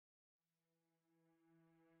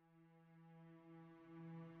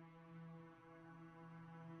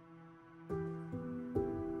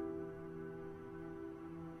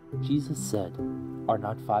Jesus said, "Are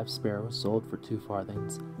not 5 sparrows sold for 2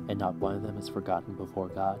 farthings, and not one of them is forgotten before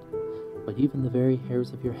God? But even the very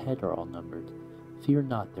hairs of your head are all numbered. Fear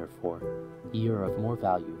not, therefore, ye are of more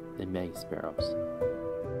value than many sparrows."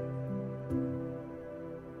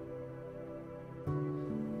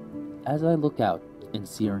 As I look out and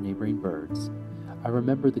see our neighboring birds, I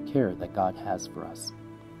remember the care that God has for us.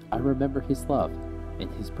 I remember His love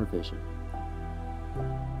and His provision.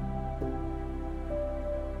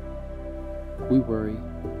 We worry,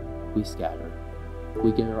 we scatter,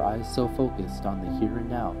 we get our eyes so focused on the here and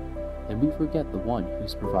now, and we forget the one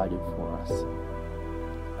who's provided for us.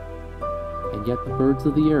 And yet the birds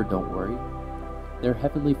of the air don't worry. Their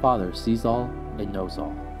heavenly Father sees all and knows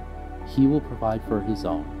all. He will provide for His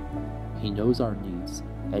own. He knows our needs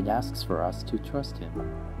and asks for us to trust Him.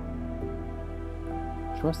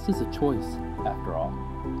 Trust is a choice, after all.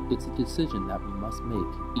 It's a decision that we must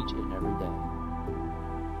make each and every day.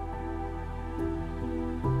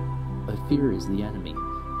 But fear is the enemy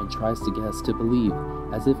and tries to get us to believe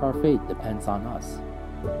as if our fate depends on us.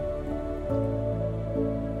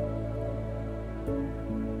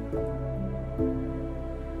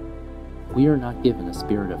 We are not given a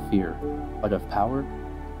spirit of fear, but of power,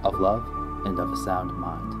 of love, and of a sound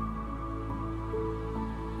mind.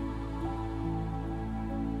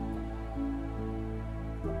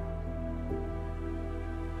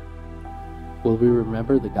 Will we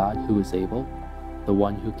remember the God who is able, the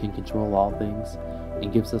one who can control all things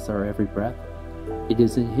and gives us our every breath? It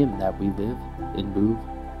is in Him that we live and move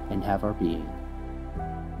and have our being.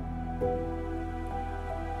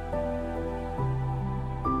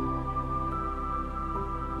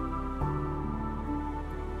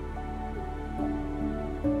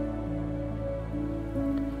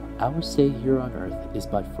 Our stay here on earth is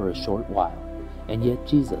but for a short while, and yet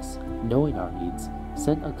Jesus, knowing our needs,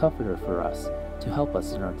 sent a comforter for us to help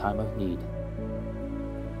us in our time of need.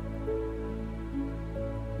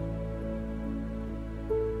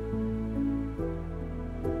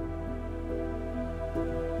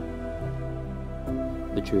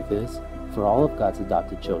 The truth is, for all of God's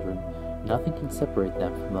adopted children, nothing can separate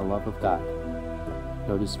them from the love of God.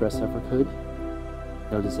 No distress ever could,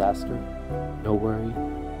 no disaster, no worry,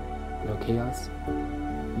 no chaos,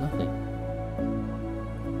 nothing.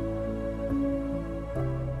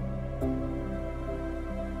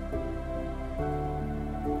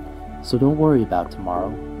 So don't worry about tomorrow,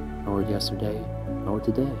 nor yesterday, nor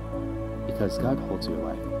today, because God holds your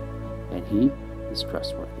life, and He is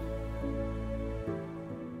trustworthy.